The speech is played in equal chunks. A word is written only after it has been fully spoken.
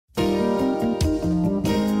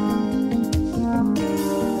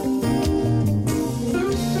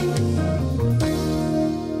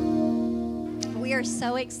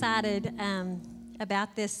excited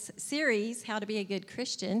about this series, How to Be a Good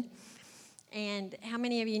Christian. And how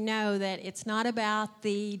many of you know that it's not about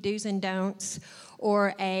the do's and don'ts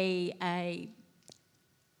or a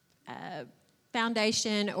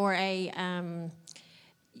foundation or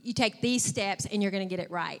you take these steps and you're going to get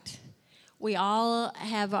it right. We all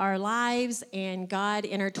have our lives, and God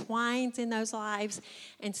intertwines in those lives.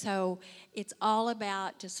 And so it's all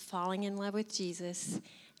about just falling in love with Jesus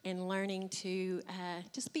and learning to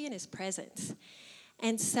just be in his presence.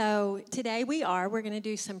 And so today we're going to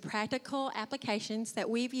do some practical applications that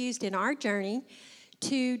we've used in our journey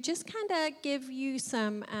to just kind of give you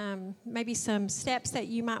some, maybe some steps that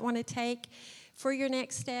you might want to take for your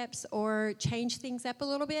next steps, or change things up a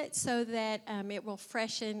little bit so that it will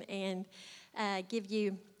freshen and give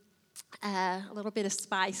you a little bit of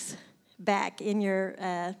spice back in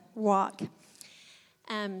your walk.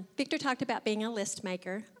 Victor talked about being a list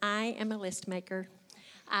maker. I am a list maker.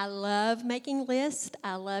 I love making lists.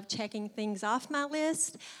 I love checking things off my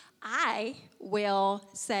list. I will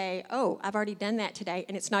say, oh, I've already done that today,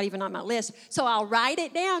 and it's not even on my list. So I'll write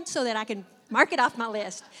it down so that I can mark it off my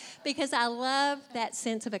list, because I love that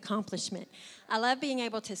sense of accomplishment. I love being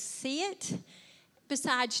able to see it.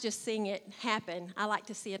 Besides just seeing it happen, I like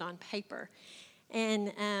to see it on paper.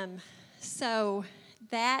 And so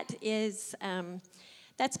that is,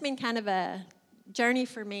 that's been kind of a journey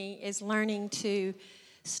for me, is learning to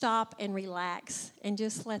stop and relax and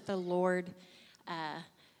just let the Lord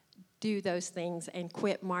do those things and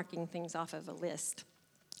quit marking things off of a list.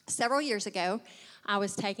 Several years ago, I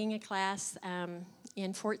was taking a class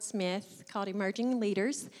in Fort Smith called Emerging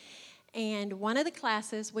Leaders, and one of the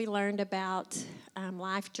classes we learned about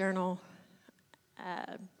life journal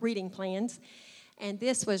reading plans, and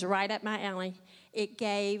this was right up my alley. It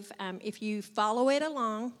gave, if you follow it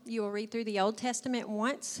along, you will read through the Old Testament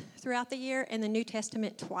once throughout the year and the New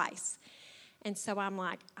Testament twice. And so I'm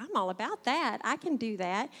like, I'm all about that. I can do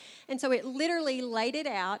that. And so it literally laid it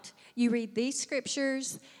out. You read these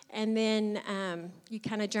scriptures, and then you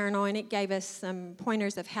kind of journal, and it gave us some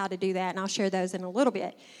pointers of how to do that, and I'll share those in a little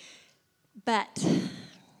bit. But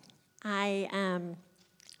I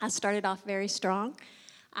started off very strong.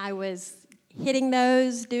 I was hitting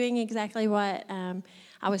those, doing exactly what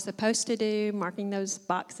I was supposed to do, marking those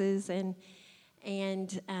boxes,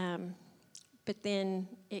 but then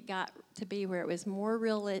it got to be where it was more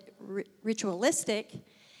ritualistic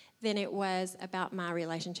than it was about my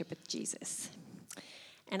relationship with Jesus.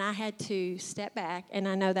 And I had to step back, and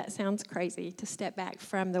I know that sounds crazy to step back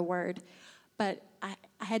from the Word, but I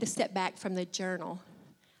had to step back from the journal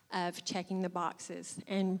of checking the boxes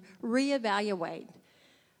and reevaluate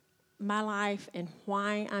my life and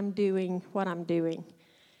why I'm doing what I'm doing.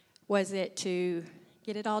 Was it to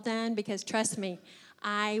get it all done? Because trust me,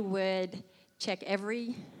 I would check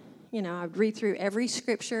I'd read through every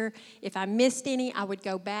scripture. If I missed any, I would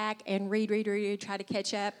go back and read, try to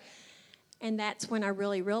catch up. And that's when I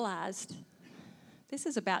really realized this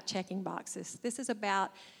is about checking boxes. This is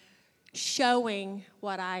about showing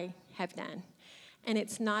what I have done. And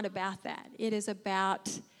it's not about that. It is about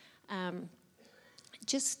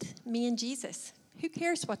just me and Jesus. Who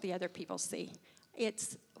cares what the other people see?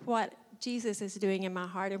 It's what Jesus is doing in my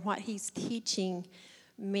heart and what he's teaching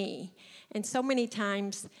me. And so many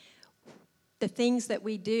times, the things that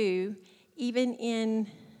we do, even in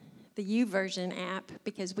the YouVersion app,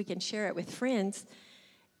 because we can share it with friends,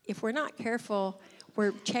 if we're not careful,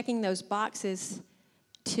 we're checking those boxes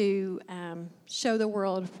to show the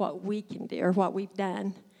world what we can do or what we've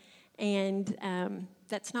done. And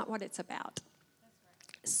that's not what it's about.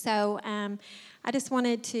 So I just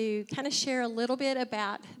wanted to kind of share a little bit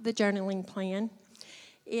about the journaling plan.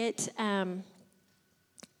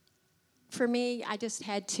 For me, I just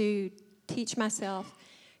had to teach myself,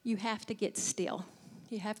 you have to get still.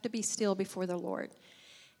 You have to be still before the Lord.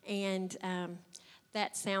 And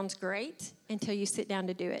that sounds great until you sit down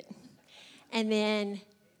to do it. And then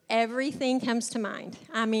everything comes to mind.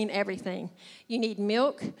 I mean, everything. You need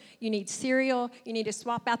milk. You need cereal. You need to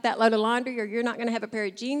swap out that load of laundry, or you're not going to have a pair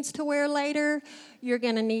of jeans to wear later. You're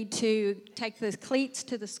going to need to take the cleats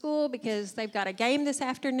to the school because they've got a game this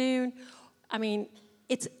afternoon. I mean,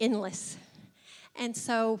 it's endless. And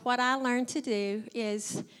so what I learned to do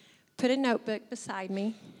is put a notebook beside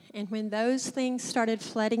me, and when those things started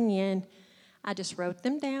flooding in, I just wrote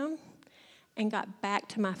them down and got back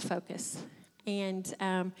to my focus. And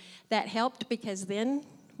that helped, because then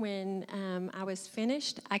when I was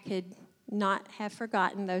finished, I could not have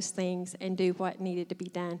forgotten those things and do what needed to be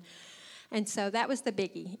done. And so that was the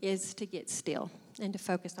biggie, is to get still and to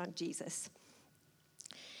focus on Jesus.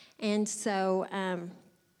 And so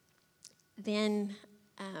then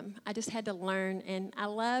I just had to learn, and I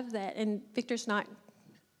love that. And Victor's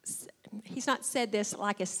he's not said this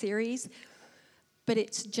like a series, but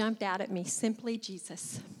it's jumped out at me, simply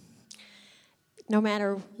Jesus. No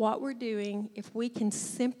matter what we're doing, if we can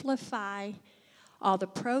simplify all the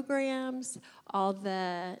programs, all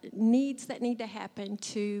the needs that need to happen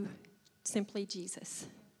to simply Jesus,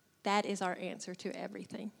 that is our answer to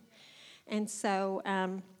everything. And so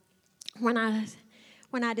when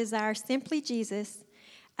I desire simply Jesus,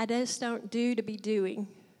 I just don't do to be doing.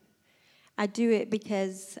 I do it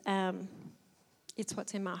because it's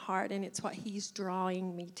what's in my heart and it's what he's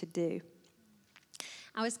drawing me to do.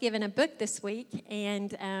 I was given a book this week,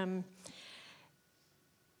 and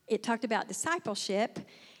it talked about discipleship,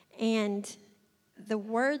 and the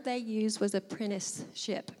word they used was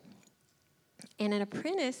apprenticeship. And an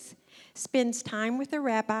apprentice spends time with the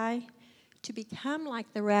rabbi to become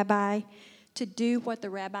like the rabbi, to do what the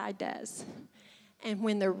rabbi does. And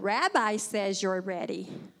when the rabbi says you're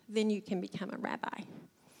ready, then you can become a rabbi.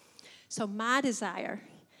 So my desire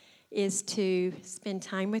is to spend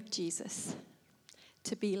time with Jesus,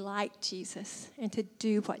 to be like Jesus, and to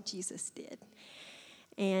do what Jesus did.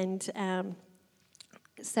 And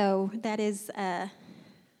so that is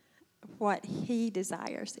what he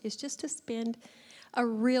desires, is just to spend a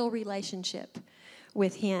real relationship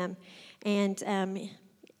with him. And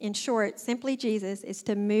in short, simply Jesus is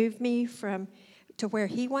to move me to where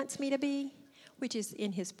he wants me to be, which is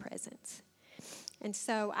in his presence. And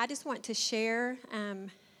so I just want to share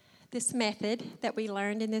this method that we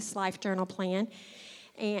learned in this life journal plan.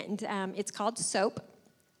 And it's called SOAP.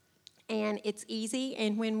 And it's easy.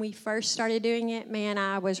 And when we first started doing it, man,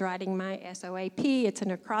 I was writing my SOAP. It's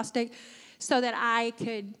an acrostic, so that I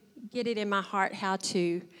could get it in my heart how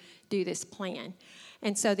to do this plan.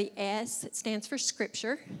 And so the S, it stands for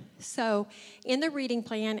Scripture. So in the reading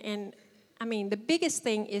plan, and I mean, the biggest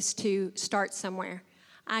thing is to start somewhere.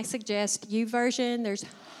 I suggest YouVersion. There's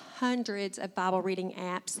hundreds of Bible reading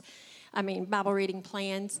Bible reading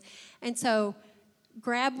plans. And so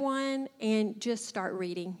grab one and just start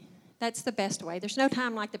reading. That's the best way. There's no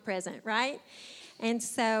time like the present, right? And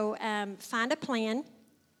so find a plan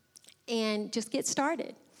and just get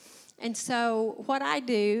started. And so what I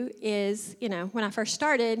do is, when I first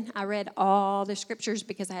started, I read all the scriptures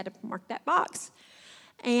because I had to mark that box.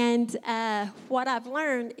 And what I've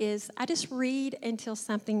learned is I just read until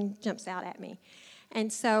something jumps out at me.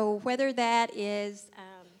 And so whether that is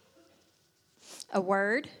a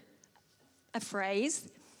word, a phrase,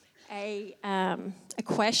 a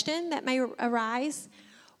question that may arise,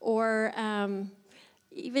 or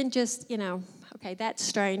even just, okay, that's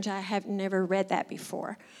strange. I have never read that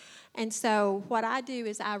before. And so what I do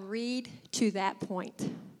is I read to that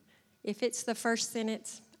point. If it's the first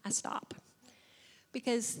sentence, I stop.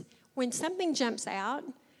 Because when something jumps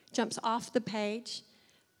off the page,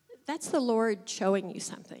 that's the Lord showing you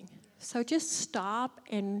something. So just stop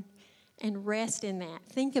and rest in that.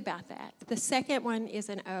 Think about that. The second one is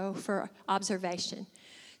an O for observation.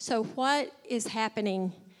 So what is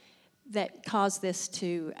happening that caused this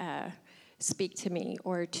to speak to me,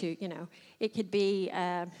 or to, it could be,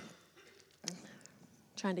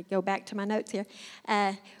 trying to go back to my notes here.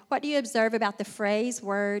 What do you observe about the phrase,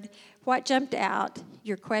 word? What jumped out,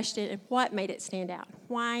 your question, and what made it stand out?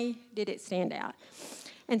 Why did it stand out?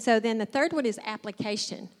 And so then the third one is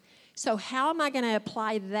application. So how am I going to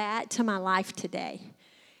apply that to my life today?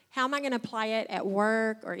 How am I going to apply it at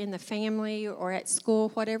work or in the family or at school,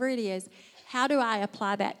 whatever it is? How do I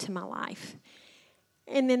apply that to my life?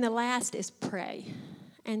 And then the last is pray.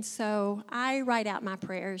 And so I write out my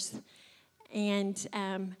prayers. And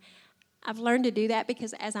I've learned to do that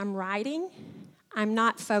because as I'm writing, I'm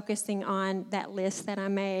not focusing on that list that I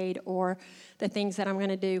made or the things that I'm going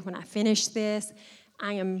to do when I finish this.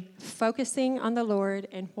 I am focusing on the Lord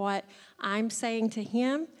and what I'm saying to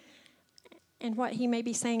him and what he may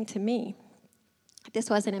be saying to me. This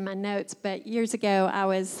wasn't in my notes, but years ago I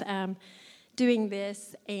was doing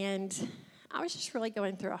this, and I was just really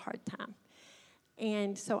going through a hard time.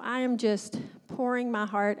 And so I am just pouring my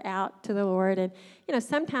heart out to the Lord. And,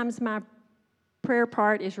 sometimes my prayer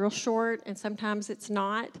part is real short and sometimes it's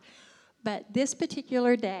not. But this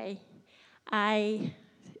particular day, I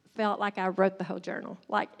felt like I wrote the whole journal,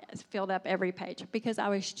 like filled up every page, because I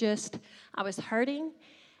was hurting,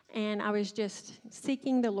 and I was just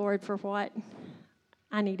seeking the Lord for what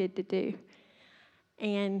I needed to do.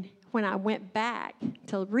 And when I went back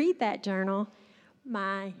to read that journal,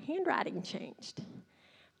 my handwriting changed.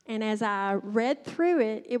 And as I read through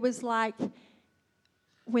it, it was like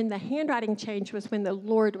when the handwriting changed was when the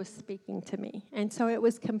Lord was speaking to me. And so it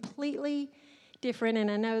was completely different,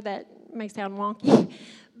 and I know that may sound wonky,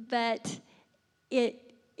 but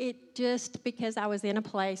it just because I was in a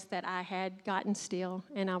place that I had gotten still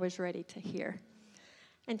and I was ready to hear.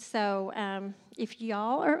 And so if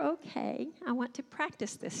y'all are okay, I want to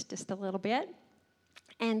practice this just a little bit.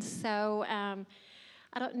 And so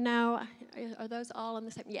I don't know, are those all on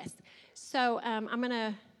the same? Yes. So I'm going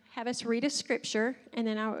to have us read a scripture, and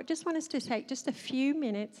then I just want us to take just a few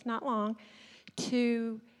minutes, not long,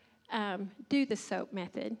 to do the SOAP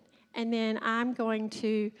method. And then I'm going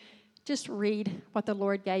to just read what the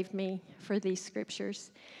Lord gave me for these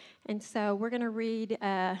scriptures. And so we're going to read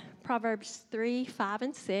Proverbs 3, 5,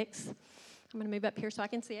 and 6. I'm going to move up here so I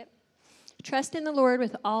can see it. Trust in the Lord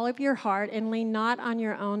with all of your heart and lean not on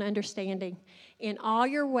your own understanding. In all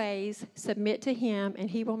your ways, submit to him, and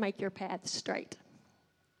he will make your path straight.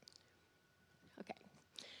 Okay.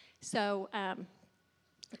 So I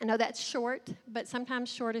know that's short, but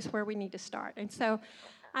sometimes short is where we need to start. And so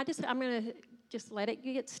I'm going to just let it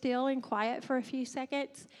get still and quiet for a few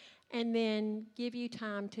seconds, and then give you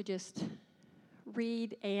time to just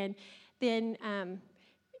read. And then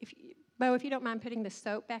Bo, if you don't mind putting the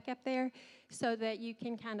SOAP back up there so that you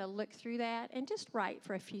can kind of look through that and just write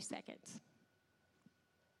for a few seconds.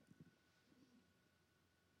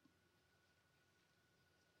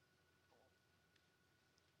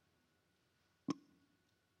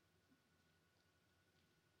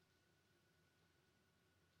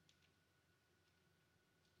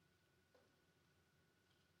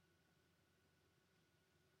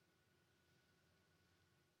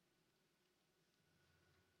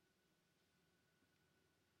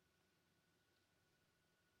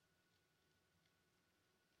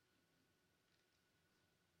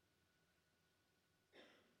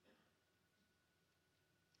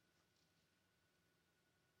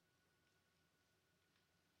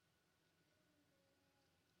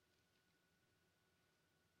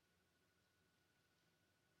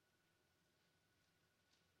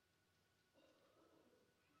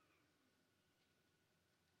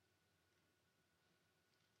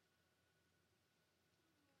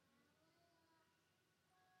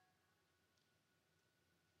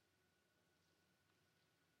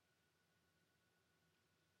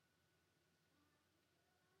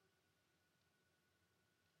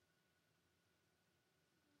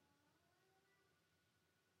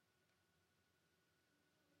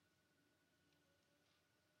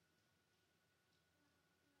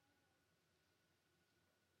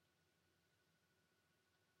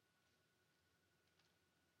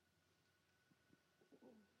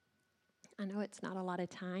 I know it's not a lot of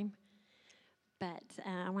time, but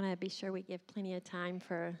I want to be sure we give plenty of time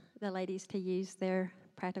for the ladies to use their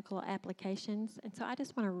practical applications. And so I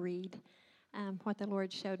just want to read what the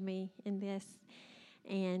Lord showed me in this.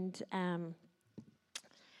 And I'm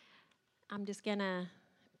just going to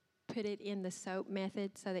put it in the SOAP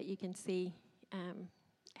method so that you can see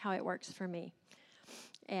how it works for me.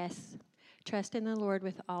 S, trust in the Lord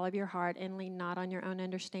with all of your heart and lean not on your own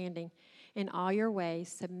understanding. In all your ways,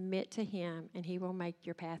 submit to him, and he will make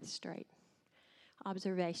your path straight.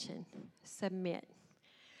 Observation, submit.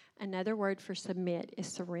 Another word for submit is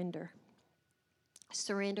surrender.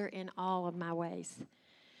 Surrender in all of my ways.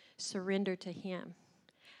 Surrender to him.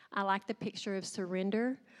 I like the picture of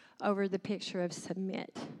surrender over the picture of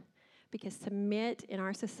submit, because submit in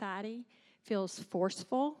our society feels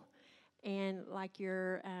forceful and like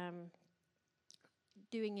you're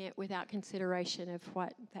doing it without consideration of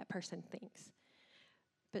what that person thinks.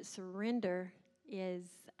 But surrender is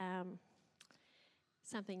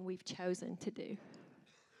something we've chosen to do.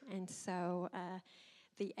 And so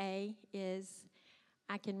the A is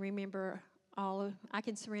I can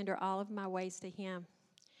surrender all of my ways to him,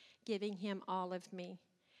 giving him all of me.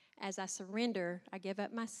 As I surrender, I give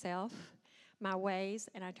up myself, my ways,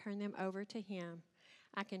 and I turn them over to him.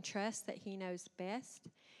 I can trust that he knows best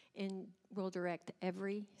and will direct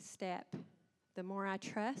every step. The more I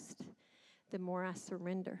trust, the more I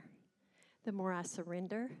surrender. The more I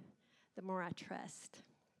surrender, the more I trust.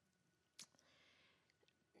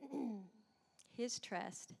 His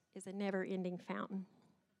trust is a never-ending fountain.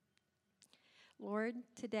 Lord,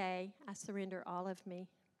 today I surrender all of me.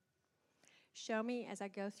 Show me as I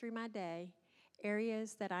go through my day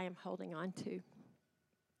areas that I am holding on to.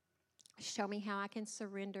 Show me how I can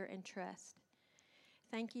surrender and trust.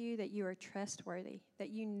 Thank you that you are trustworthy, that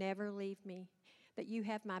you never leave me, that you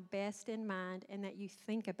have my best in mind, and that you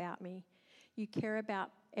think about me. You care about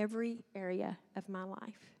every area of my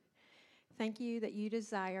life. Thank you that you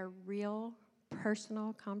desire real,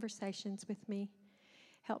 personal conversations with me.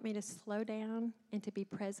 Help me to slow down and to be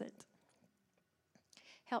present.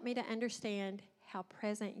 Help me to understand how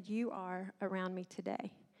present you are around me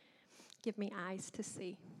today. Give me eyes to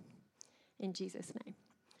see. In Jesus' name.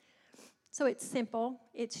 So it's simple.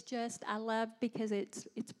 It's just, I love because it's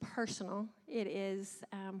personal. It is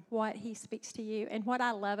what he speaks to you. And what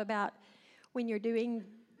I love about when you're doing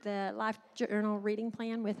the life journal reading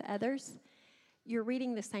plan with others, you're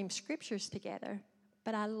reading the same scriptures together.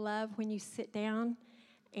 But I love when you sit down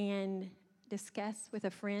and discuss with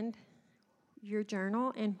a friend your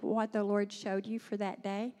journal and what the Lord showed you for that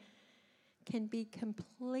day can be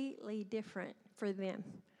completely different for them.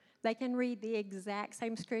 They can read the exact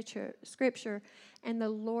same scripture, and the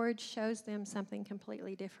Lord shows them something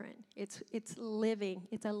completely different. It's living.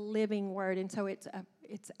 It's a living word, and so it's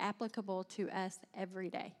applicable to us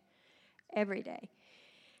every day.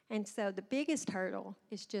 And so the biggest hurdle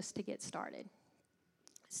is just to get started.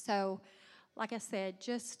 So, like I said,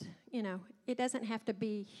 just, it doesn't have to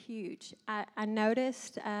be huge. I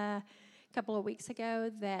noticed a couple of weeks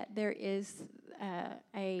ago that there is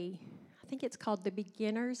I think it's called the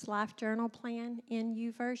Beginner's Life Journal Plan in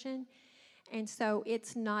YouVersion. And so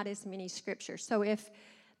it's not as many scriptures. So if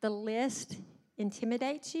the list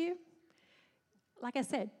intimidates you, like I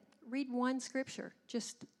said, read one scripture.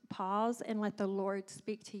 Just pause and let the Lord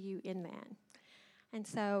speak to you in that. And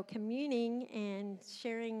so communing and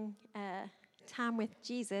sharing time with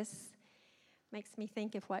Jesus makes me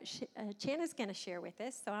think of what Channa's going to share with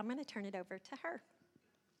us. So I'm going to turn it over to her.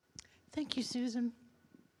 Thank you, Susan.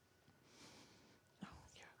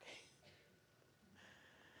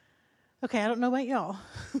 Okay, I don't know about y'all,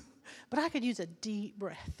 but I could use a deep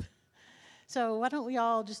breath. So why don't we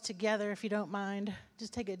all just together, if you don't mind,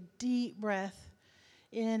 just take a deep breath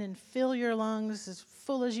in and fill your lungs as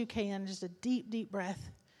full as you can, just a deep, deep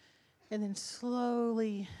breath, and then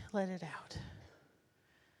slowly let it out.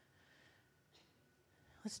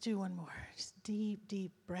 Let's do one more. Just deep,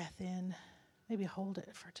 deep breath in. Maybe hold it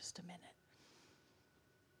for just a minute.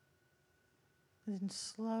 And then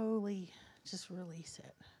slowly just release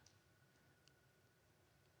it.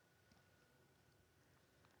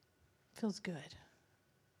 Feels good.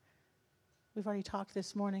 We've already talked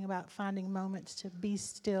this morning about finding moments to be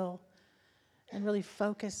still and really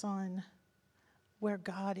focus on where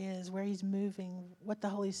God is, where he's moving, what the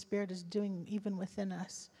Holy Spirit is doing even within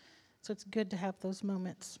us. So it's good to have those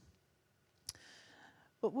moments.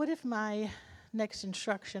 But what if my next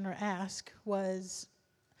instruction or ask was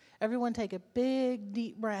everyone take a big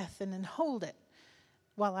deep breath and then hold it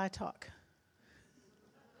while I talk?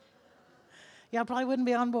 Y'all probably wouldn't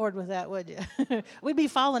be on board with that, would you? We'd be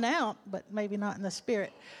falling out, but maybe not in the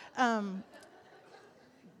spirit.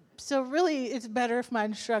 So really, it's better if my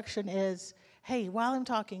instruction is, hey, while I'm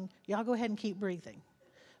talking, y'all go ahead and keep breathing.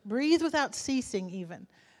 Breathe without ceasing even.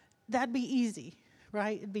 That'd be easy,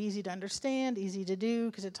 right? It'd be easy to understand, easy to do,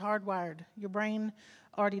 because it's hardwired. Your brain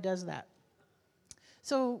already does that.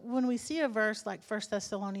 So when we see a verse like 1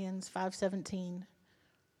 Thessalonians 5:17,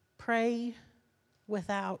 pray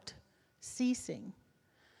without ceasing.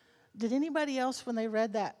 Did anybody else, when they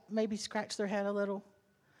read that, maybe scratch their head a little?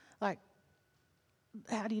 Like,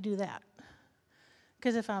 how do you do that?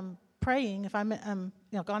 Because if I'm praying, if I'm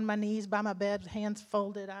on my knees by my bed, hands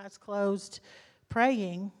folded, eyes closed,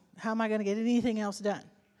 praying, how am I going to get anything else done?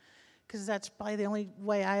 Because that's probably the only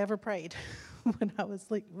way I ever prayed when I was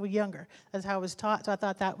younger. That's how I was taught, so I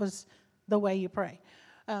thought that was the way you pray.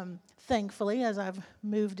 Thankfully, as I've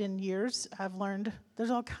moved in years, I've learned there's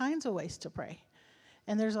all kinds of ways to pray.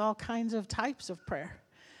 And there's all kinds of types of prayer.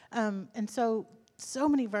 And so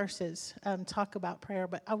many verses talk about prayer.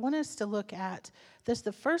 But I want us to look at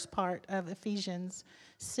the first part of Ephesians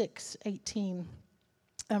 6:18.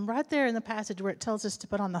 Right there in the passage where it tells us to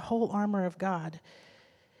put on the whole armor of God.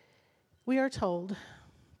 We are told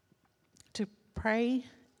to pray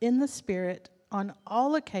in the Spirit on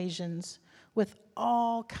all occasions with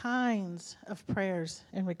all kinds of prayers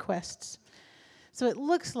and requests. So it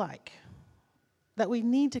looks like that we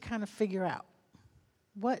need to kind of figure out,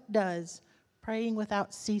 what does praying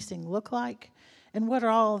without ceasing look like, and what are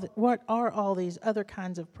all these other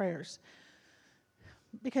kinds of prayers?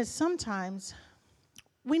 Because sometimes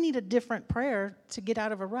we need a different prayer to get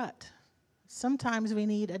out of a rut. Sometimes we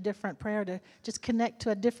need a different prayer to just connect to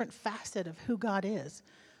a different facet of who God is.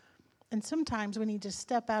 And sometimes we need to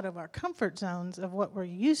step out of our comfort zones of what we're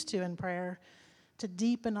used to in prayer to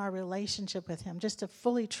deepen our relationship with him, just to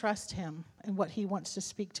fully trust him and what he wants to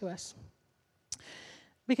speak to us.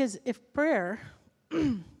 Because if prayer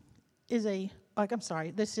is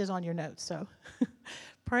this is on your notes, so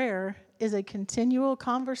prayer is a continual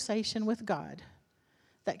conversation with God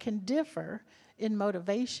that can differ in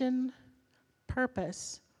motivation,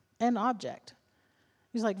 purpose, and object.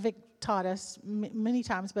 He's like, Vic, taught us many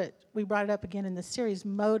times, but we brought it up again in this series,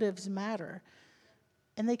 motives matter.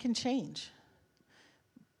 And they can change.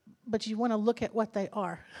 But you want to look at what they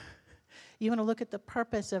are. You want to look at the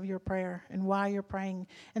purpose of your prayer and why you're praying.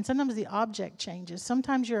 And sometimes the object changes.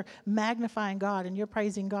 Sometimes you're magnifying God and you're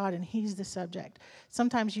praising God and He's the subject.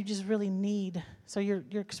 Sometimes you just really need, so you're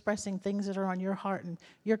expressing things that are on your heart and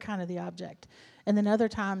you're kind of the object. And then other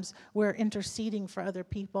times we're interceding for other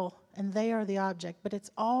people and they are the object. But it's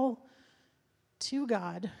all to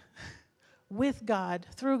God, with God,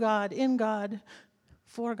 through God, in God,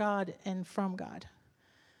 for God, and from God.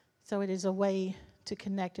 So it is a way to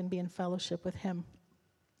connect and be in fellowship with Him.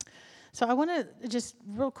 So I want to just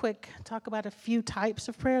real quick talk about a few types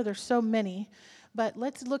of prayer. There's so many, but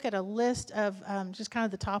let's look at a list of just kind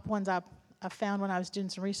of the top ones I found when I was doing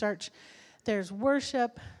some research. There's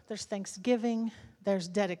worship, there's thanksgiving, there's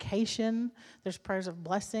dedication, there's prayers of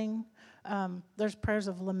blessing, there's prayers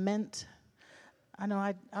of lament. I know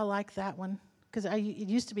I like that one because it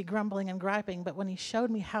used to be grumbling and griping, but when He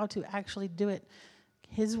showed me how to actually do it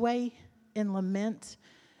His way, in lament,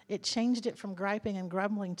 it changed it from griping and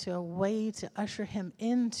grumbling to a way to usher Him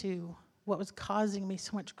into what was causing me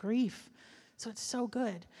so much grief. So it's so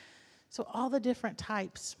good. So all the different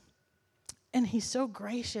types. And He's so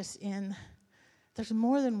gracious in, there's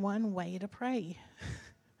more than one way to pray.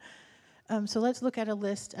 So let's look at a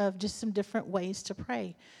list of just some different ways to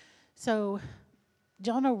pray. So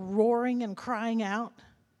do y'all know roaring and crying out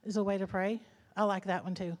is a way to pray? I like that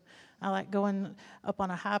one too. I like going up on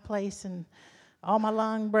a high place and all my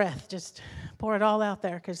long breath, just pour it all out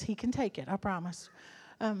there because He can take it, I promise.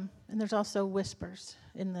 And there's also whispers,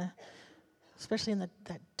 especially in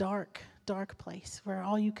that dark, dark place where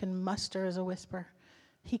all you can muster is a whisper.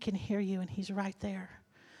 He can hear you and He's right there.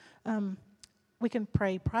 We can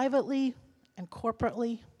pray privately and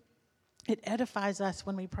corporately. It edifies us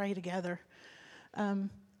when we pray together.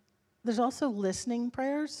 There's also listening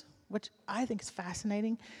prayers, which I think is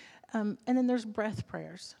fascinating. And then there's breath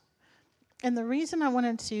prayers. And the reason I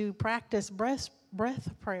wanted to practice breath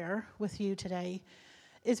prayer with you today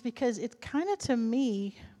is because it's kind of, to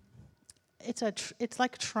me, it's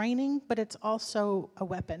like training, but it's also a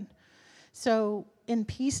weapon. So in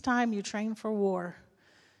peacetime, you train for war.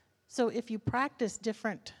 So if you practice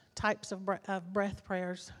different types of breath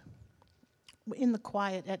prayers in the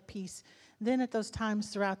quiet, at peace, then at those times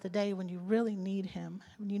throughout the day when you really need Him,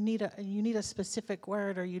 when you need a specific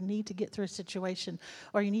word, or you need to get through a situation,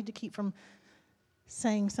 or you need to keep from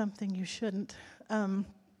saying something you shouldn't,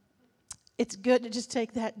 it's good to just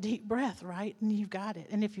take that deep breath, right? And you've got it.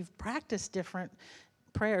 And if you've practiced different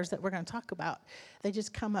prayers that we're going to talk about, they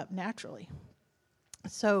just come up naturally.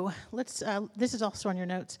 So this is also on your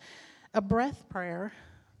notes. A breath prayer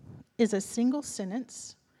is a single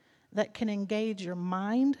sentence that can engage your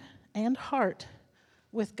mind and heart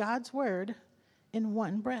with God's word in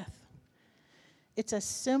one breath. It's a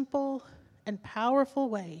simple and powerful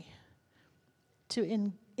way to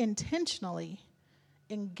intentionally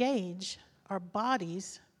engage our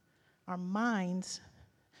bodies, our minds,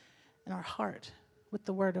 and our heart with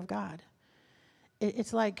the word of God.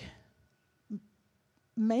 It's like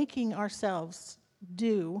making ourselves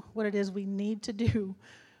do what it is we need to do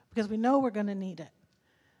because we know we're going to need it.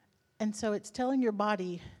 And so it's telling your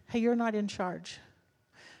body, hey, you're not in charge,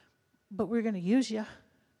 but we're going to use you.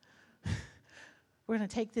 We're going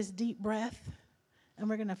to take this deep breath, and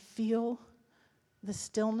we're going to feel the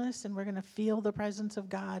stillness, and we're going to feel the presence of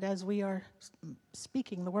God as we are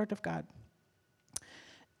speaking the word of God.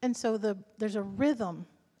 And so there's a rhythm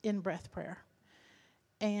in breath prayer.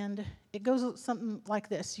 And it goes something like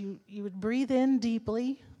this. You would breathe in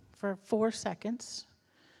deeply for 4 seconds,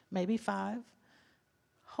 maybe 5.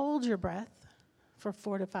 Hold your breath for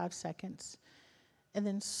 4 to 5 seconds, and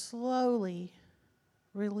then slowly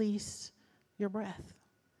release your breath.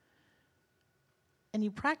 And you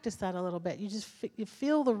practice that a little bit. You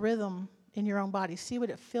feel the rhythm in your own body. See what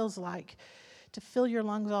it feels like to fill your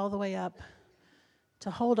lungs all the way up, to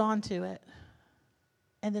hold on to it,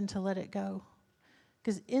 and then to let it go.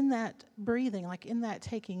 Because in that breathing, like in that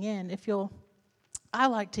taking in, I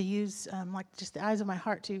like to use like just the eyes of my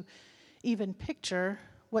heart to even picture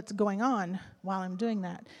what's going on while I'm doing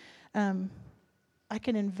that. I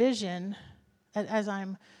can envision that as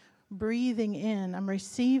I'm breathing in, I'm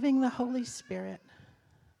receiving the Holy Spirit.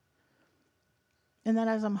 And that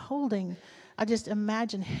as I'm holding, I just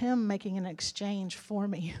imagine Him making an exchange for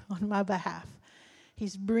me on my behalf.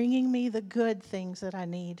 He's bringing me the good things that I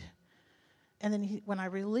need. And then when I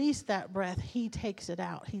release that breath, He takes it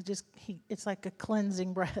out. It's like a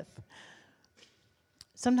cleansing breath.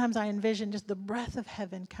 Sometimes I envision just the breath of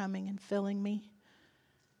heaven coming and filling me.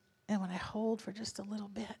 And when I hold for just a little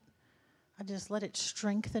bit, I just let it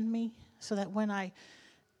strengthen me so that when I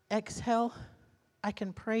exhale, I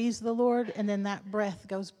can praise the Lord, and then that breath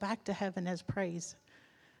goes back to heaven as praise.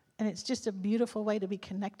 And it's just a beautiful way to be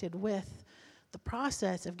connected with the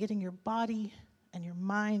process of getting your body and your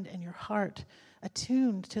mind and your heart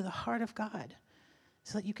attuned to the heart of God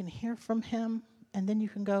so that you can hear from him, and then you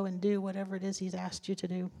can go and do whatever it is he's asked you to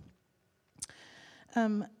do.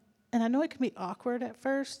 And I know it can be awkward at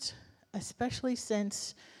first, especially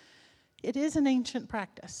since it is an ancient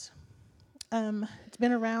practice. It's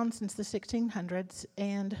been around since the 1600s,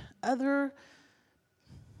 and other,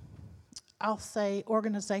 I'll say,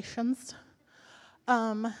 organizations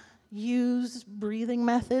use breathing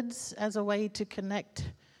methods as a way to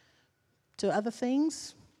connect to other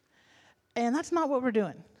things. And that's not what we're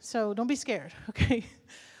doing. So don't be scared, okay?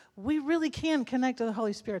 We really can connect to the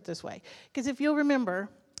Holy Spirit this way. Because if you'll remember,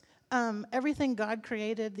 everything God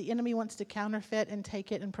created, the enemy wants to counterfeit and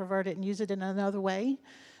take it and pervert it and use it in another way.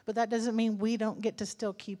 But that doesn't mean we don't get to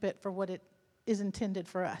still keep it for what it is intended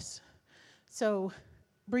for us. So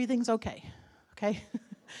breathing's okay?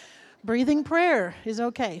 Breathing prayer is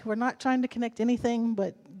okay. We're not trying to connect anything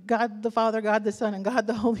but God the Father, God the Son, and God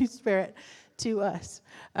the Holy Spirit to us.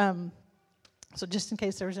 So just in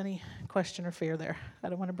case there was any question or fear there, I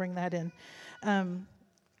don't want to bring that in. And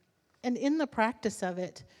in the practice of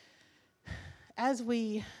it, as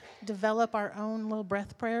we develop our own little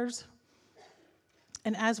breath prayers,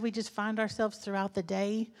 and as we just find ourselves throughout the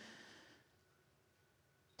day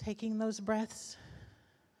taking those breaths,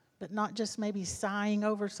 but not just maybe sighing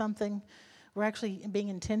over something, we're actually being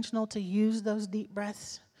intentional to use those deep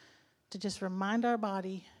breaths to just remind our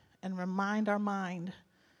body and remind our mind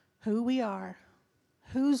who we are,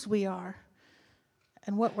 whose we are,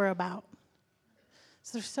 and what we're about.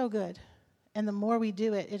 So they're so good. And the more we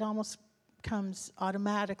do it, it almost becomes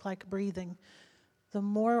automatic, like breathing. The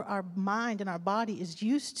more our mind and our body is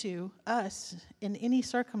used to us in any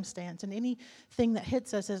circumstance and anything that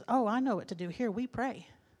hits us is, oh, I know what to do. Here, we pray.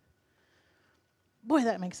 Boy,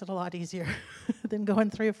 that makes it a lot easier than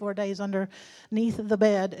going 3 or 4 days underneath the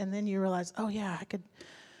bed, and then you realize, oh yeah,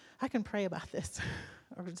 I can pray about this.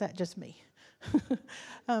 Or is that just me?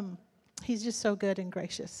 He's just so good and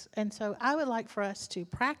gracious. And so I would like for us to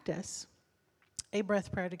practice a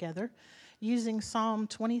breath prayer together using Psalm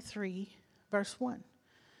 23, verse 1.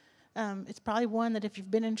 It's probably one that if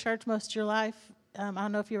you've been in church most of your life, I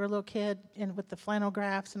don't know if you were a little kid and with the flannel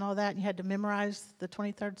graphs and all that, and you had to memorize the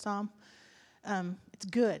 23rd Psalm. It's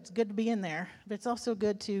good. It's good to be in there, but it's also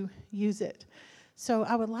good to use it. So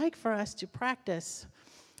I would like for us to practice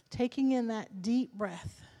taking in that deep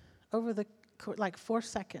breath over the 4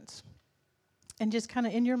 seconds, and just kind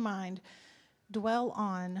of in your mind dwell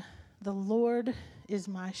on the Lord is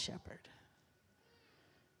my shepherd.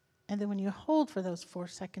 And then when you hold for those 4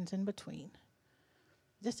 seconds in between,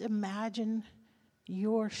 just imagine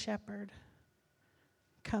your shepherd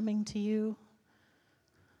coming to you,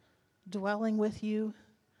 dwelling with you,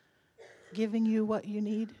 giving you what you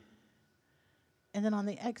need. And then on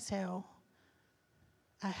the exhale,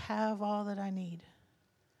 I have all that I need.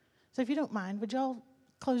 So if you don't mind, would y'all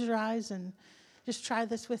close your eyes and just try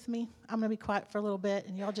this with me? I'm going to be quiet for a little bit,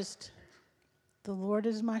 and y'all just, the Lord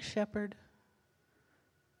is my shepherd.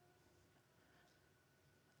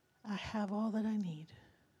 I have all that I need.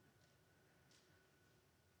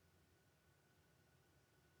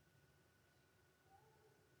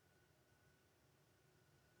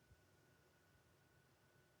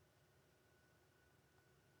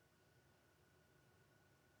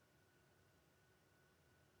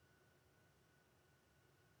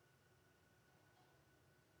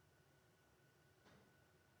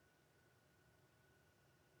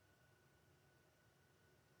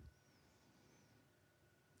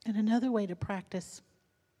 And another way to practice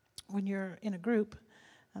when you're in a group,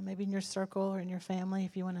 maybe in your circle or in your family,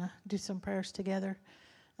 if you want to do some prayers together,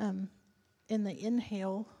 in the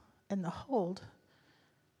inhale and the hold,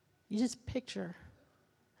 you just picture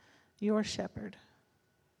your shepherd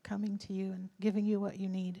coming to you and giving you what you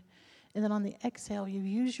need. And then on the exhale, you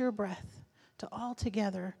use your breath to all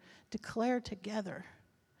together declare together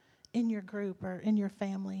in your group or in your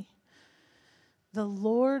family, the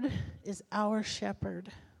Lord is our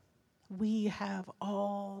shepherd. We have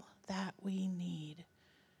all that we need.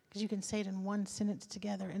 Because you can say it in one sentence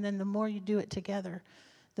together. And then the more you do it together,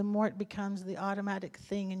 the more it becomes the automatic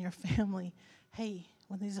thing in your family. Hey,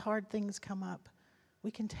 when these hard things come up,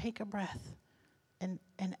 we can take a breath and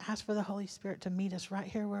ask for the Holy Spirit to meet us right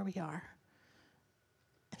here where we are.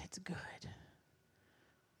 And it's good.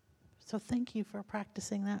 So thank you for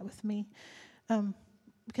practicing that with me.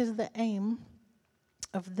 Because the aim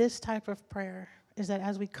of this type of prayer is that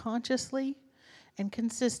as we consciously and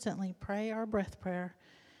consistently pray our breath prayer,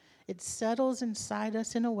 it settles inside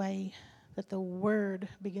us in a way that the Word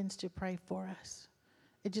begins to pray for us.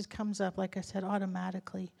 It just comes up, like I said,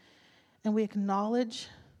 automatically. And we acknowledge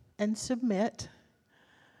and submit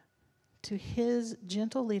to His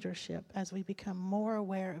gentle leadership as we become more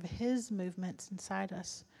aware of His movements inside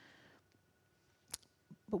us.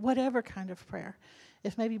 But whatever kind of prayer,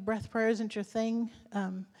 if maybe breath prayer isn't your thing,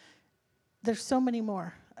 there's so many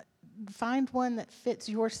more. Find one that fits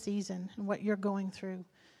your season and what you're going through.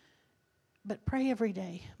 But pray every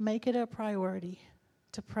day. Make it a priority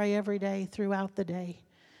to pray every day throughout the day,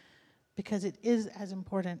 because it is as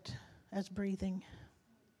important as breathing.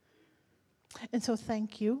 And so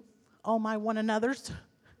thank you, all my one another's,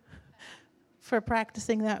 for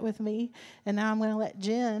practicing that with me. And now I'm going to let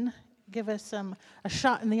Jen give us a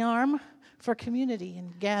shot in the arm for community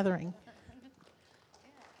and gathering.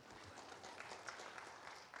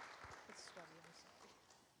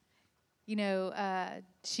 You know,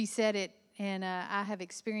 she said it, and I have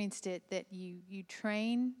experienced it, that you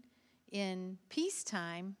train in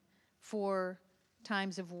peacetime for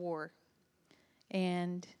times of war.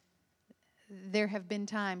 And there have been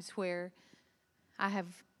times where I have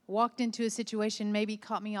walked into a situation, maybe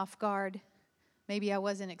caught me off guard, maybe I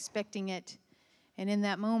wasn't expecting it, and in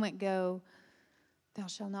that moment go, "Thou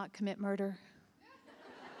shalt not commit murder."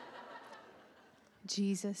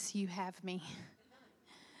 Jesus, you have me.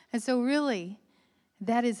 And so really,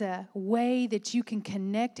 that is a way that you can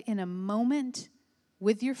connect in a moment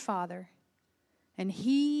with your Father. And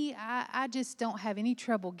I just don't have any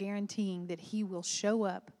trouble guaranteeing that He will show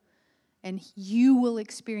up and you will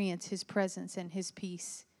experience His presence and His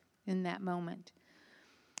peace in that moment.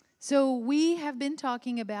 So we have been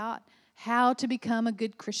talking about how to become a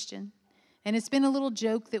good Christian. And it's been a little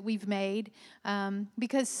joke that we've made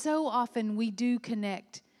because so often we do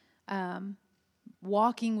connect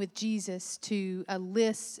walking with Jesus to a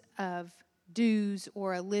list of do's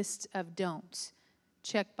or a list of don'ts,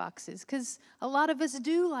 check boxes. Because a lot of us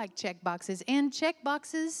do like check boxes, and check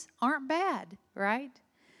boxes aren't bad, right?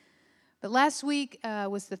 But last week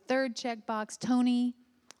was the third check box. Tony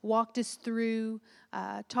walked us through,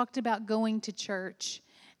 talked about going to church,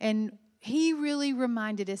 and he really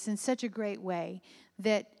reminded us in such a great way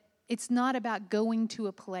that it's not about going to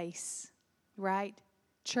a place, right?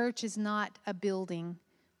 Church is not a building.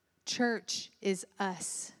 Church is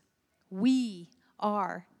us. We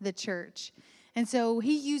are the church. And so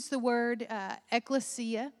he used the word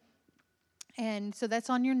ecclesia, and so that's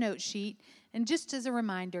on your note sheet. And just as a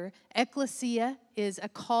reminder, ecclesia is a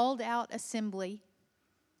called out assembly.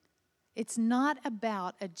 It's not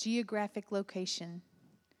about a geographic location.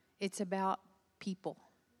 It's about people.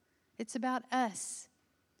 It's about us.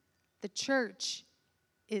 The church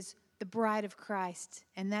is the bride of Christ,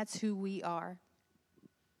 and that's who we are.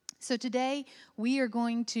 So today we are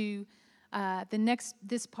going to,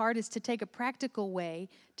 this part is to take a practical way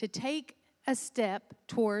to take a step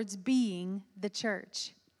towards being the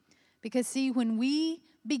church. Because see, when we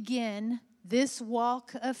begin this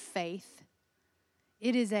walk of faith,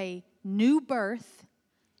 it is a new birth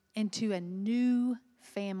into a new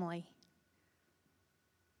family.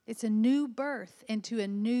 It's a new birth into a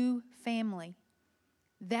new family.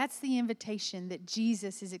 That's the invitation that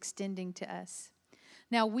Jesus is extending to us.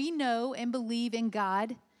 Now, we know and believe in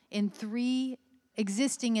God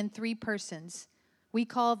existing in three persons. We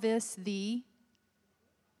call this the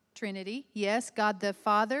Trinity. Yes, God the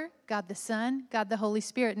Father, God the Son, God the Holy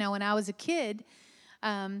Spirit. Now, when I was a kid,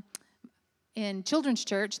 in children's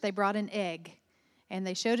church, they brought an egg. And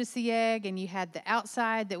they showed us the egg, and you had the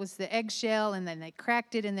outside that was the eggshell, and then they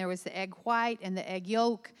cracked it, and there was the egg white and the egg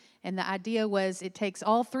yolk. And the idea was it takes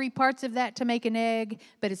all three parts of that to make an egg,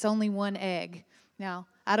 but it's only one egg. Now,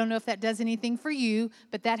 I don't know if that does anything for you,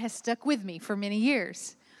 but that has stuck with me for many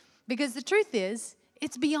years. Because the truth is,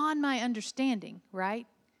 it's beyond my understanding, right?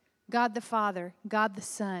 God the Father, God the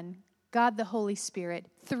Son, God the Holy Spirit,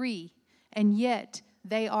 three, and yet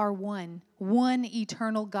they are one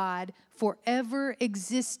eternal God, forever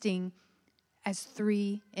existing as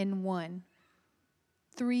three in one.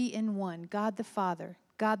 Three in one, God the Father,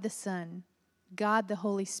 God the Son, God the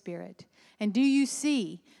Holy Spirit. And do you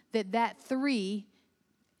see that three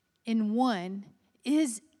in one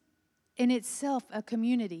is in itself a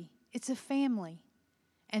community? It's a family.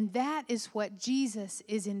 And that is what Jesus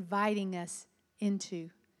is inviting us into.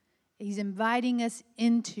 He's inviting us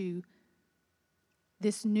into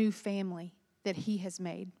this new family that He has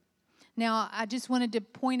made. Now, I just wanted to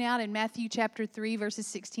point out in Matthew chapter 3, verses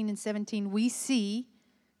 16 and 17, we see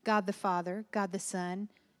God the Father, God the Son,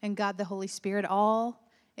 and God the Holy Spirit all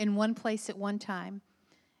in one place at one time.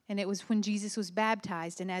 And it was when Jesus was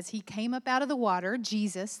baptized. And as he came up out of the water,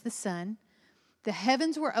 Jesus, the Son, the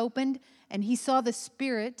heavens were opened, and he saw the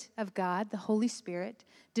Spirit of God, the Holy Spirit,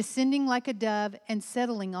 descending like a dove and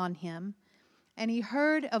settling on him. And he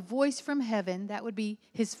heard a voice from heaven, that would be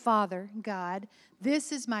his Father, God.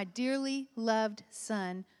 This is my dearly loved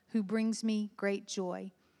Son who brings me great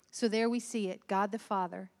joy. So there we see it, God the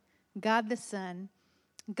Father, God the Son,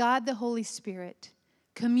 God the Holy Spirit,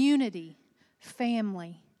 community,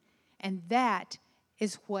 family. And that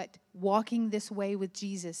is what walking this way with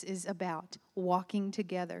Jesus is about, walking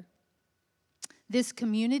together. This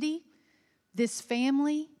community, this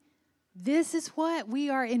family, this is what we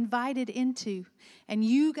are invited into. And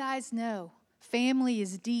you guys know, family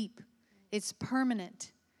is deep, it's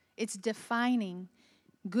permanent, it's defining,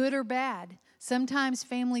 good or bad. Sometimes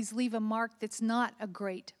families leave a mark that's not a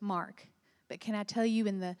great mark. But can I tell you,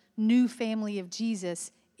 in the new family of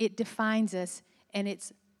Jesus, it defines us, and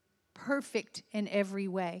it's perfect in every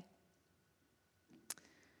way.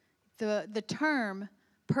 The term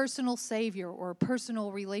personal Savior or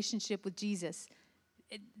personal relationship with Jesus,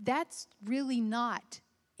 that's really not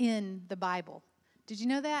in the Bible. Did you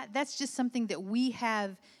know that? That's just something that we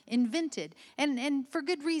have invented. And for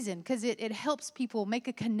good reason, because it helps people make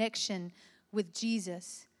a connection with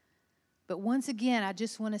Jesus. But once again, I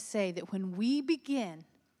just want to say that when we begin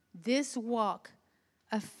this walk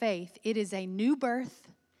of faith, it is a new birth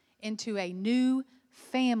into a new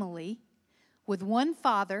family with one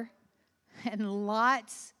Father and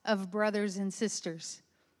lots of brothers and sisters.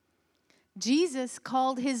 Jesus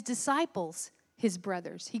called his disciples his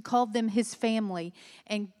brothers. He called them his family.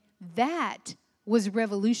 And that was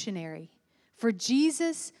revolutionary. For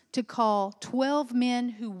Jesus to call 12 men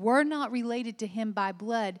who were not related to him by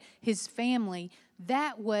blood his family,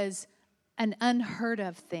 that was an unheard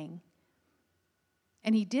of thing.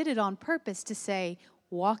 And he did it on purpose to say,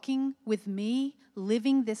 walking with me,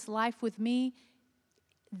 living this life with me,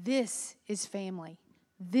 this is family.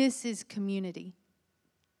 This is community.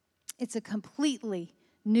 It's a completely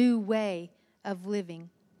new way of living.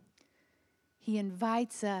 He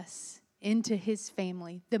invites us into his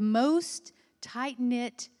family, the most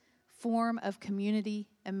tight-knit form of community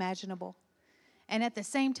imaginable. And at the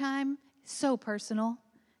same time, so personal.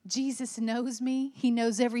 Jesus knows me. He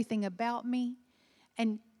knows everything about me.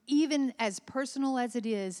 And even as personal as it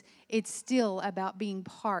is, it's still about being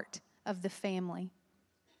part of the family.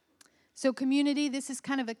 So community, this is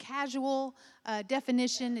kind of a casual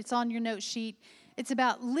definition. It's on your note sheet. It's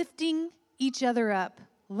about lifting each other up,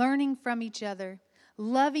 learning from each other,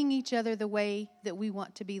 loving each other the way that we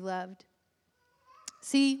want to be loved.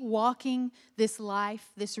 See, walking this life,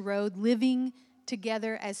 this road, living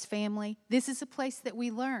together as family, this is a place that we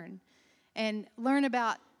learn. And learn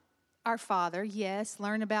about our Father, yes.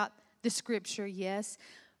 Learn about the Scripture, yes.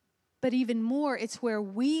 But even more, it's where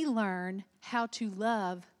we learn how to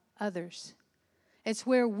love others. It's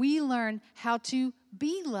where we learn how to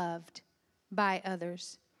be loved by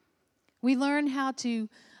others. We learn how to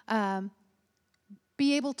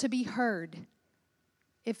be able to be heard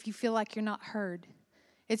if you feel like you're not heard.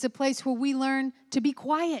 It's a place where we learn to be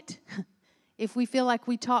quiet if we feel like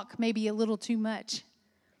we talk maybe a little too much.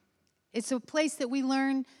 It's a place that we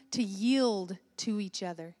learn to yield to each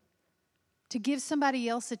other, to give somebody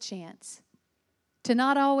else a chance, to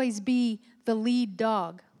not always be the lead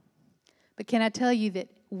dog. But can I tell you that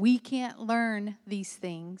we can't learn these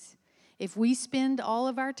things if we spend all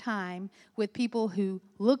of our time with people who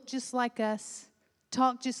look just like us,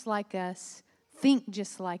 talk just like us, think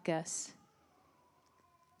just like us.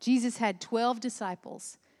 Jesus had 12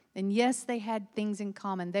 disciples, and yes, they had things in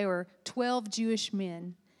common. They were 12 Jewish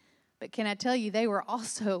men. But can I tell you, they were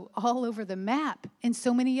also all over the map in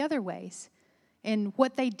so many other ways. In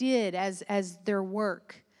what they did as their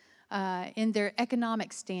work, in their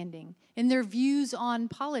economic standing, in their views on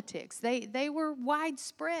politics. They were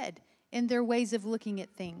widespread in their ways of looking at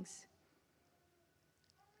things.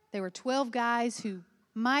 There were 12 guys who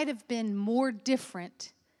might have been more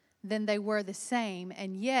different than they were the same,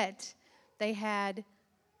 and yet they had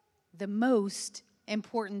the most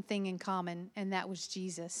important thing in common, and that was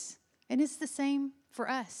Jesus. And it's the same for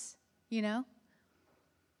us, you know?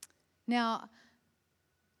 Now,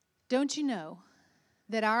 don't you know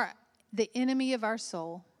that the enemy of our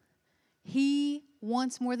soul, he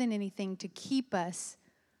wants more than anything to keep us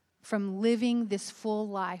from living this full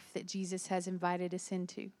life that Jesus has invited us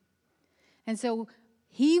into. And so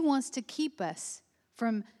he wants to keep us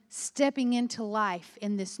from stepping into life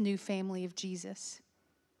in this new family of Jesus.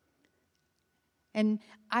 And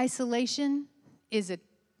isolation is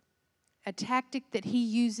a tactic that he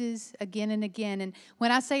uses again and again. And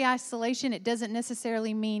when I say isolation, it doesn't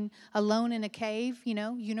necessarily mean alone in a cave,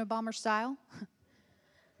 Unabomber style.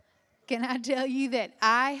 Can I tell you that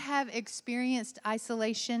I have experienced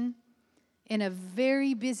isolation in a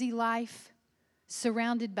very busy life,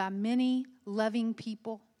 surrounded by many loving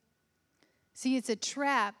people? See, it's a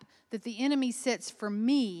trap that the enemy sets for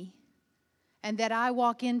me and that I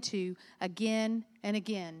walk into again and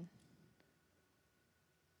again.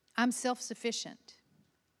 I'm self-sufficient.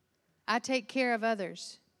 I take care of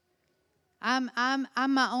others. I'm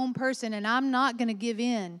my own person, and I'm not going to give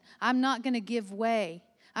in. I'm not going to give way.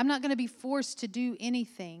 I'm not going to be forced to do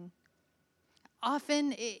anything.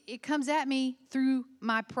 Often it comes at me through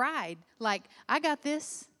my pride. Like, I got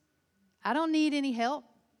this. I don't need any help.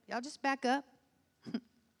 Y'all just back up.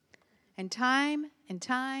 And time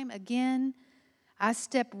again, I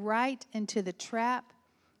step right into the trap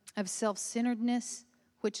of self-centeredness,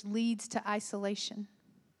 which leads to isolation.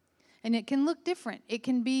 And it can look different. It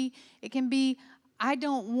can be, I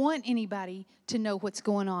don't want anybody to know what's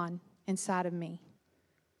going on inside of me.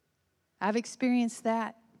 I've experienced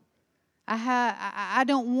that. I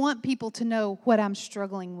don't want people to know what I'm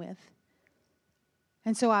struggling with.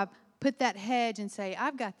 And so I put that hedge and say,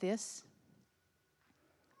 I've got this.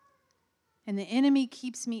 And the enemy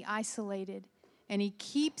keeps me isolated. And he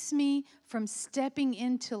keeps me from stepping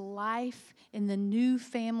into life in the new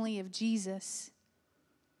family of Jesus.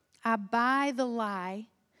 I buy the lie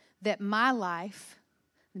that my life,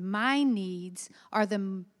 my needs, are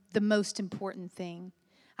the most important thing.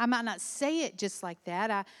 I might not say it just like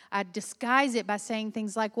that. I disguise it by saying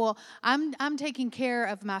things like, well, I'm taking care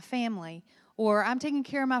of my family, or I'm taking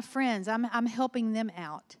care of my friends. I'm helping them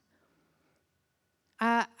out.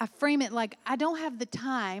 I frame it like I don't have the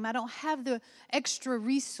time. I don't have the extra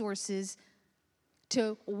resources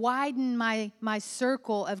to widen my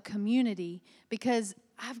circle of community because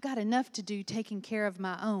I've got enough to do taking care of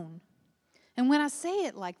my own. And when I say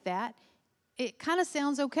it like that, it kind of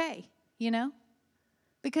sounds okay,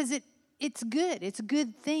 because it's good. It's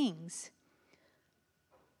good things.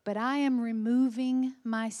 But I am removing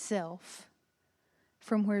myself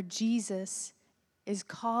from where Jesus is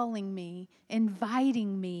calling me,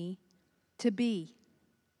 inviting me to be.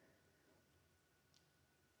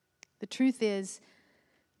 The truth is,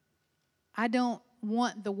 I don't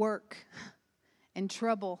want the work and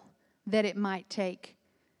trouble that it might take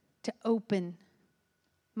to open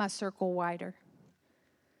my circle wider.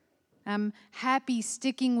 I'm happy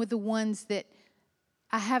sticking with the ones that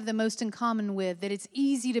I have the most in common with, that it's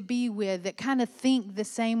easy to be with, that kind of think the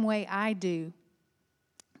same way I do.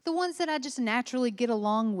 The ones that I just naturally get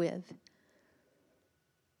along with.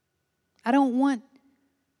 I don't want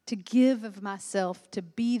to give of myself to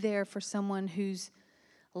be there for someone whose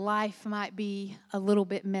life might be a little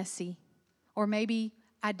bit messy. Or maybe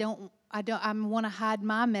I want to hide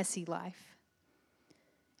my messy life.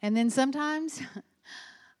 And then sometimes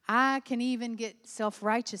I can even get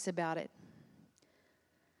self-righteous about it.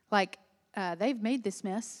 Like, they've made this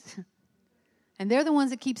mess. And they're the ones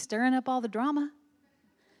that keep stirring up all the drama.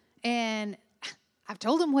 And I've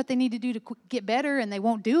told them what they need to do to get better, and they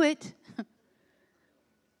won't do it.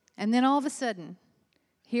 And then all of a sudden,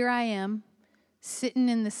 here I am, sitting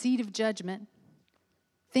in the seat of judgment,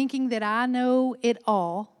 thinking that I know it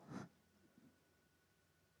all.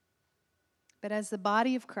 But as the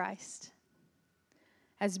body of Christ,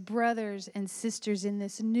 as brothers and sisters in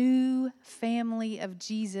this new family of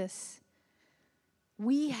Jesus,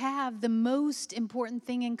 we have the most important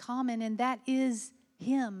thing in common, and that is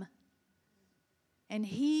Him. And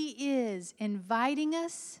He is inviting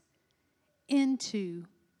us into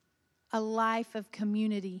a life of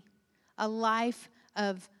community, a life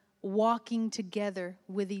of walking together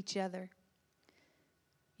with each other.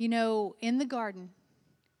 In the garden,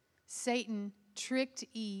 Satan tricked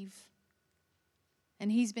Eve,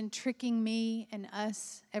 and he's been tricking me and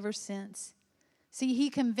us ever since. See, he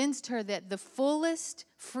convinced her that the fullest,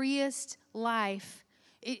 freest life,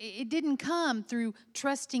 it didn't come through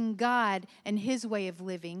trusting God and His way of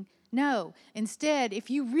living. No, instead, if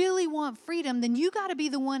you really want freedom, then you got to be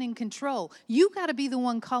the one in control. You got to be the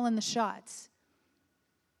one calling the shots.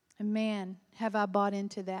 And man, have I bought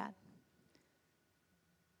into that.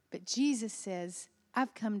 But Jesus says,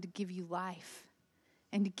 I've come to give you life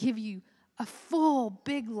and to give you a full,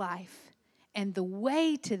 big life. And the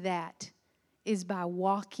way to that is by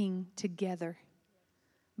walking together,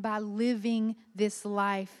 by living this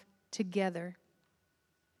life together.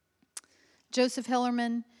 Joseph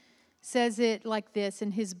Hellerman says it like this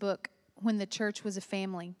in his book, When the Church Was a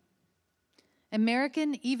Family.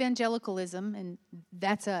 American evangelicalism, and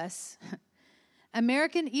that's us,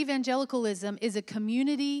 American evangelicalism is a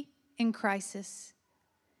community in crisis,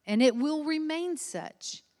 and it will remain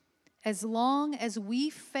such as long as we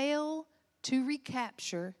fail to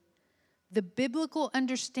recapture the biblical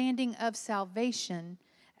understanding of salvation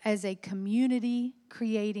as a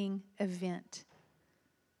community-creating event.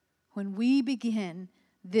 When we begin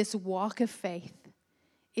this walk of faith,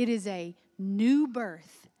 it is a new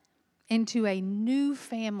birth into a new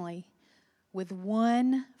family with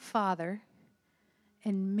one Father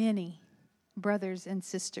and many brothers and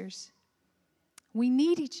sisters. We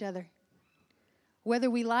need each other, whether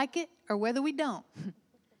we like it or whether we don't.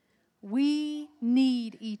 We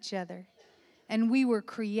need each other. And we were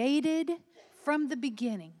created from the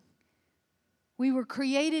beginning. We were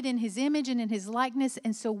created in His image and in His likeness,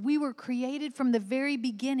 and so we were created from the very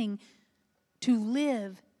beginning to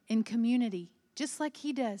live in community, just like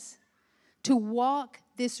He does, to walk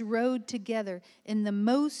this road together in the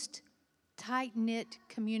most tight-knit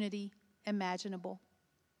community imaginable.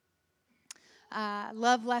 I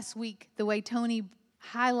love last week the way Tony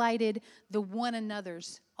highlighted the one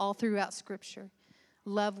another's all throughout Scripture.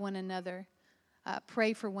 Love one another.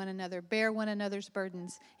 Pray for one another, bear one another's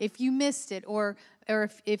burdens. If you missed it or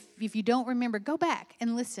if you don't remember, go back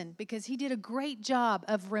and listen, because he did a great job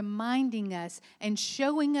of reminding us and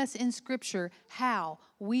showing us in Scripture how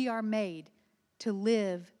we are made to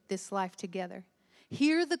live this life together.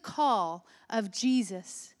 Hear the call of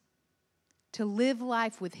Jesus to live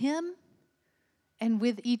life with Him and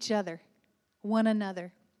with each other, one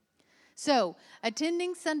another. So,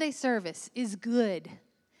 attending Sunday service is good.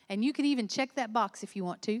 And you can even check that box if you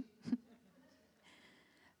want to.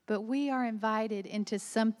 But we are invited into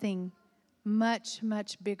something much,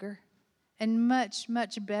 much bigger and much,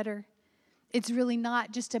 much better. It's really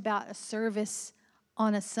not just about a service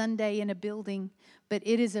on a Sunday in a building, but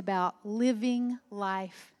it is about living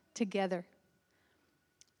life together.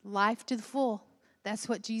 Life to the full. That's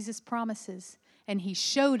what Jesus promises. And He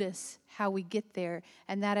showed us how we get there,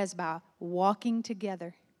 and that is by walking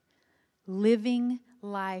together, living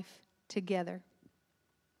life together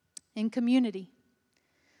in community.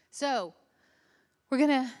 So, we're going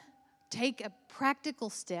to take a practical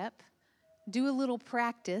step, do a little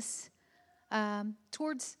practice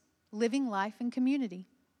towards living life in community.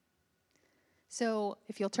 So,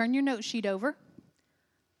 if you'll turn your note sheet over,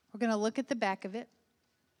 we're going to look at the back of it.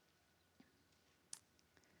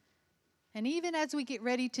 And even as we get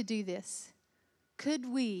ready to do this, could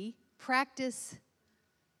we practice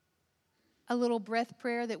a little breath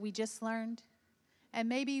prayer that we just learned? And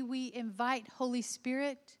maybe we invite Holy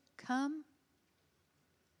Spirit, come,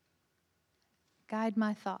 guide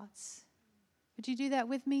my thoughts. Would you do that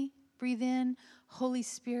with me? Breathe in, Holy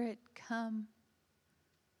Spirit, come,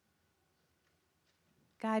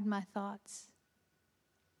 guide my thoughts.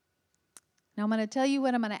 Now I'm going to tell you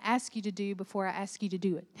what I'm going to ask you to do before I ask you to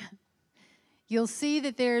do it. You'll see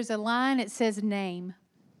that there's a line that says name.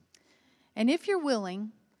 And if you're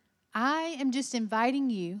willing, I am just inviting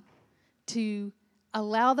you to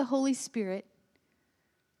allow the Holy Spirit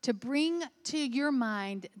to bring to your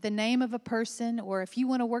mind the name of a person, or if you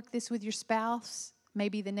want to work this with your spouse,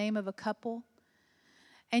 maybe the name of a couple,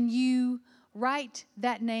 and you write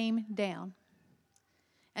that name down.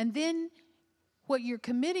 And then what you're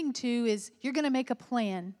committing to is you're going to make a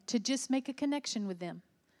plan to just make a connection with them.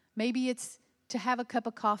 Maybe it's to have a cup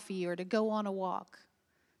of coffee or to go on a walk.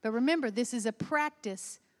 But remember, this is a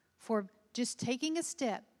practice for just taking a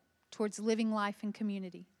step towards living life in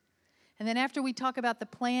community. And then after we talk about the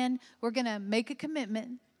plan, we're going to make a commitment,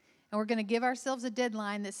 and we're going to give ourselves a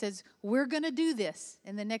deadline that says we're going to do this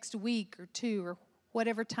in the next week or two or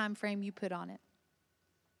whatever time frame you put on it.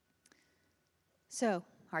 So,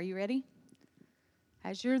 are you ready?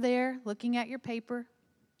 As you're there looking at your paper,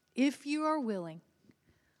 if you are willing,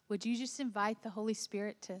 would you just invite the Holy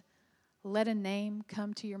Spirit to let a name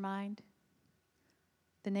come to your mind?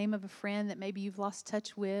 The name of a friend that maybe you've lost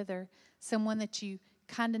touch with, or someone that you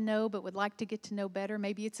kind of know but would like to get to know better.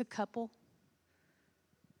 Maybe it's a couple.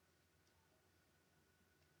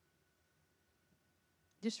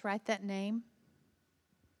 Just write that name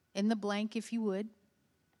in the blank if you would.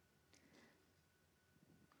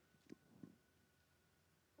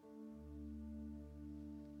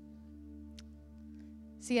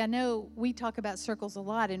 See, I know we talk about circles a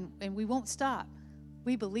lot, and we won't stop.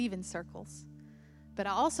 We believe in circles. But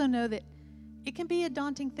I also know that it can be a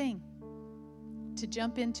daunting thing to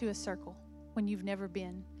jump into a circle when you've never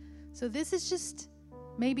been. So this is just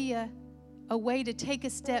maybe a way to take a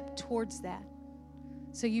step towards that.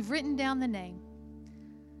 So you've written down the name.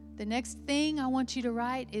 The next thing I want you to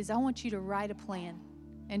write is I want you to write a plan.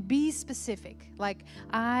 And be specific. Like,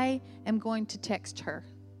 I am going to text her.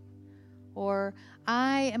 Or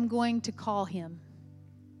I am going to call him.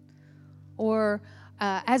 Or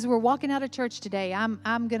as we're walking out of church today, I'm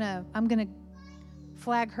gonna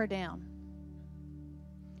flag her down.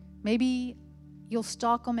 Maybe you'll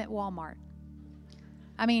stalk them at Walmart.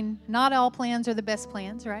 I mean, not all plans are the best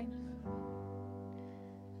plans, right?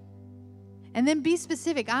 And then be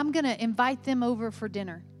specific. I'm going to invite them over for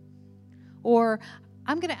dinner. Or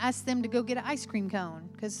I'm going to ask them to go get an ice cream cone,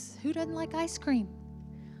 because who doesn't like ice cream?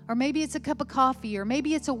 Or maybe it's a cup of coffee, or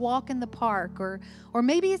maybe it's a walk in the park, or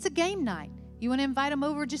maybe it's a game night. You want to invite them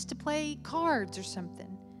over just to play cards or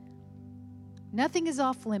something. Nothing is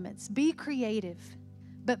off limits. Be creative,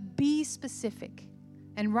 but be specific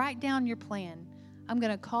and write down your plan. I'm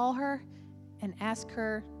going to call her and ask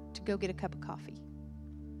her to go get a cup of coffee.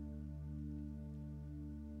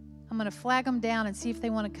 I'm going to flag them down and see if they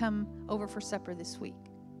want to come over for supper this week.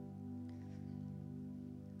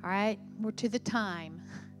 All right, we're to the time.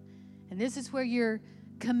 And this is where you're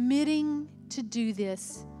committing to do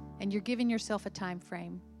this, and you're giving yourself a time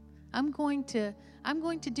frame. I'm going to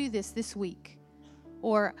do this week.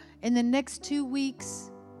 Or in the next 2 weeks,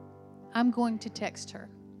 I'm going to text her.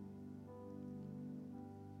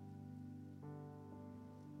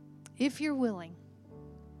 If you're willing,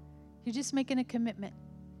 you're just making a commitment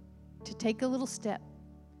to take a little step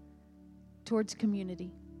towards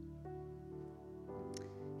community.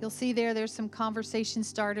 You'll see there's some conversation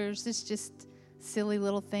starters. It's just silly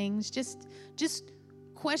little things. Just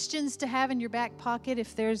questions to have in your back pocket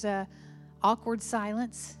if there's a awkward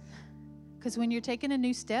silence. Because when you're taking a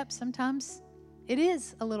new step, sometimes it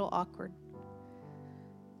is a little awkward.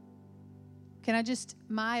 Can I just,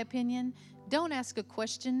 my opinion, don't ask a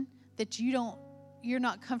question that you're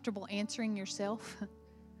not comfortable answering yourself.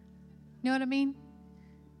 Know what I mean?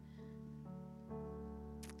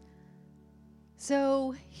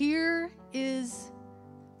 So here is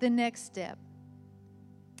the next step.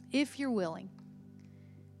 If you're willing,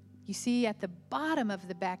 you see at the bottom of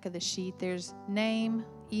the back of the sheet, there's name,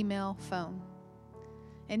 email, phone.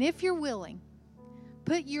 And if you're willing,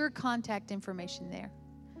 put your contact information there.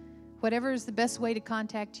 Whatever is the best way to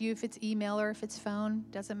contact you, if it's email or if it's phone,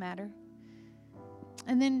 doesn't matter.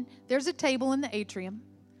 And then there's a table in the atrium.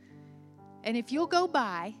 And if you'll go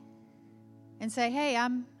by and say, hey,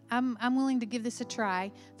 I'm willing to give this a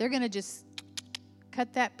try, they're going to just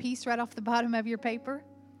cut that piece right off the bottom of your paper.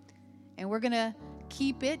 And we're going to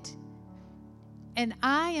keep it. And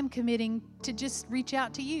I am committing to just reach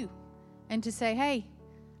out to you and to say, hey,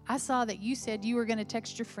 I saw that you said you were going to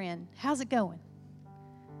text your friend. How's it going?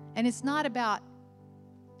 And it's not about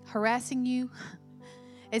harassing you.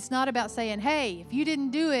 It's not about saying, hey, if you didn't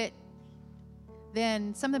do it,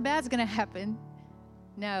 then something bad's going to happen.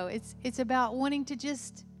 No, it's about wanting to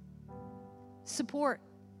just support.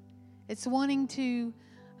 It's wanting to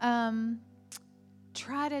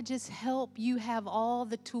try to just help you have all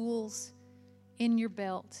the tools in your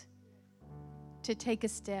belt to take a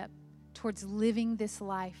step towards living this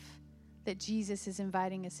life that Jesus is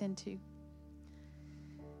inviting us into.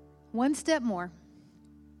 One step more.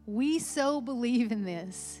 We so believe in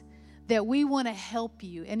this that we want to help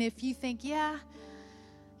you. And if you think, yeah,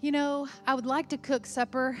 I would like to cook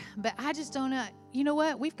supper, but I just don't know. You know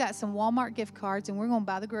what? We've got some Walmart gift cards, and we're going to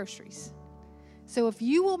buy the groceries. So if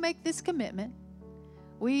you will make this commitment,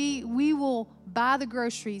 we will buy the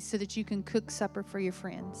groceries so that you can cook supper for your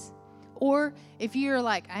friends. Or if you're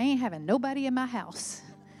like, I ain't having nobody in my house,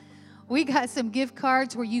 we got some gift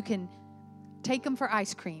cards where you can take them for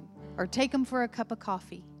ice cream or take them for a cup of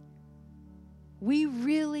coffee. We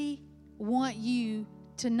really want you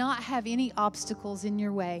to not have any obstacles in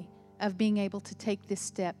your way of being able to take this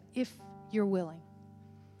step if you're willing.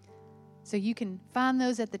 So you can find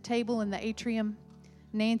those at the table in the atrium.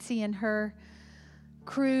 Nancy and her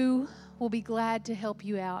crew will be glad to help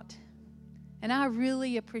you out. And I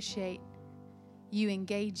really appreciate you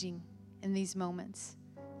engaging in these moments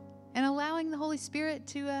and allowing the Holy Spirit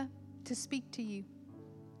to speak to you.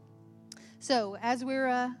 So as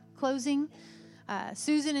we're closing,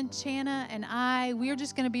 Susan and Channa and we are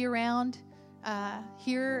just going to be around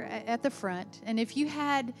here at the front. And if you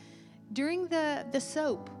had, during the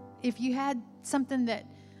soap, if you had something that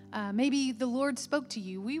maybe the Lord spoke to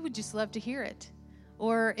you, we would just love to hear it.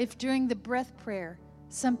 Or if during the breath prayer,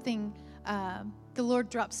 something, the Lord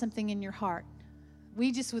dropped something in your heart,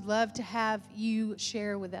 we just would love to have you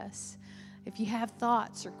share with us. If you have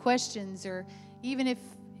thoughts or questions, or even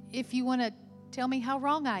if you want to tell me how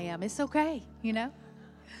wrong I am, it's okay,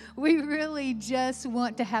 We really just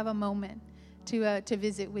want to have a moment to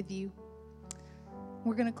visit with you.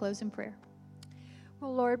 We're going to close in prayer.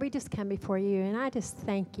 Well, Lord, we just come before you, and I just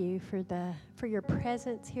thank you for your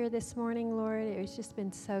presence here this morning, Lord. It's just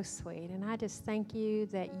been so sweet, and I just thank you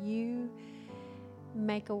that you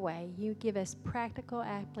make a way. You give us practical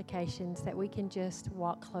applications that we can just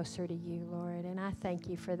walk closer to you, Lord, and I thank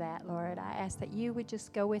you for that, Lord. I ask that you would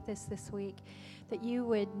just go with us this week, that you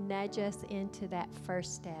would nudge us into that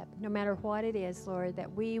first step, no matter what it is, Lord,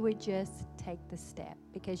 that we would just take the step,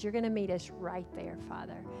 because you're going to meet us right there,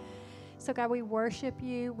 Father. So, God, we worship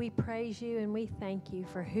you, we praise you, and we thank you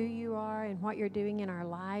for who you are and what you're doing in our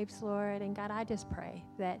lives, Lord. And, God, I just pray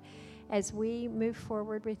that as we move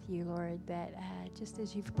forward with you, Lord, that just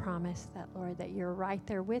as you've promised that, Lord, that you're right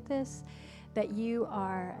there with us, that you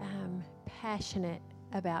are passionate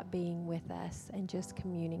about being with us and just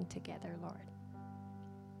communing together, Lord.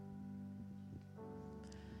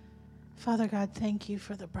 Father God, thank you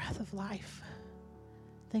for the breath of life.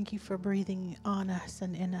 Thank you for breathing on us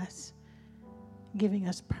and in us, giving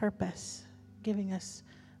us purpose, giving us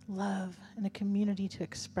love and a community to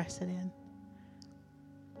express it in.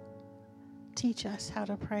 Teach us how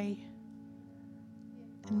to pray,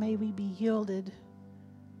 and may we be yielded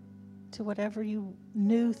to whatever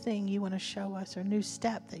new thing you want to show us or new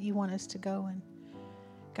step that you want us to go in.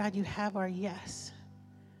 God, you have our yes.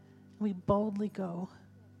 We boldly go,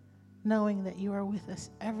 knowing that you are with us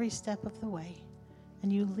every step of the way,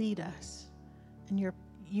 and you lead us, and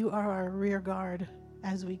you are our rear guard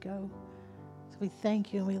as we go. So we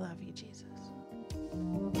thank you and we love you, Jesus.